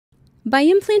By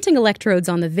implanting electrodes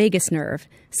on the vagus nerve,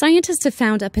 scientists have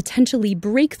found a potentially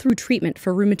breakthrough treatment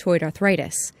for rheumatoid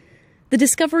arthritis. The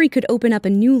discovery could open up a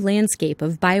new landscape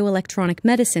of bioelectronic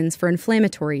medicines for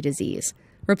inflammatory disease,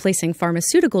 replacing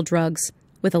pharmaceutical drugs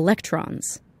with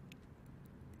electrons.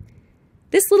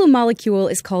 This little molecule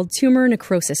is called tumor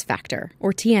necrosis factor,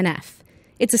 or TNF.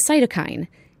 It's a cytokine.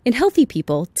 In healthy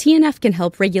people, TNF can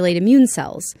help regulate immune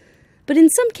cells. But in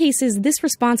some cases, this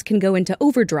response can go into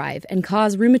overdrive and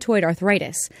cause rheumatoid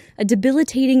arthritis, a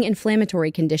debilitating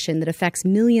inflammatory condition that affects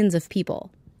millions of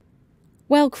people.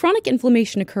 While chronic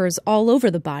inflammation occurs all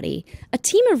over the body, a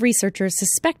team of researchers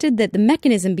suspected that the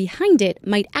mechanism behind it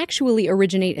might actually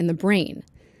originate in the brain.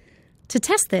 To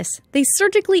test this, they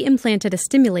surgically implanted a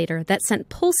stimulator that sent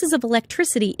pulses of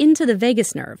electricity into the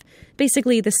vagus nerve,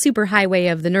 basically the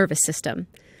superhighway of the nervous system.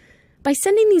 By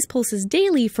sending these pulses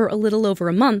daily for a little over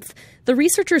a month, the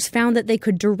researchers found that they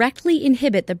could directly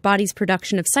inhibit the body's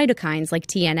production of cytokines like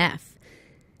TNF.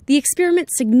 The experiment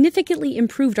significantly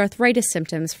improved arthritis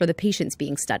symptoms for the patients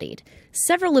being studied,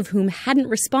 several of whom hadn't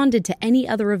responded to any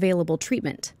other available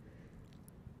treatment.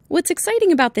 What's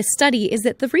exciting about this study is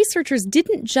that the researchers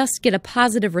didn't just get a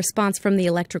positive response from the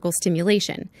electrical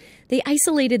stimulation. They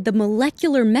isolated the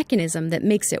molecular mechanism that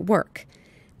makes it work.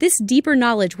 This deeper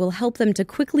knowledge will help them to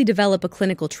quickly develop a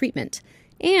clinical treatment,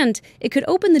 and it could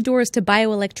open the doors to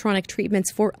bioelectronic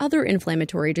treatments for other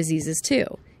inflammatory diseases too,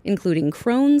 including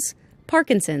Crohn's,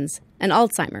 Parkinson's, and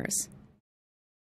Alzheimer's.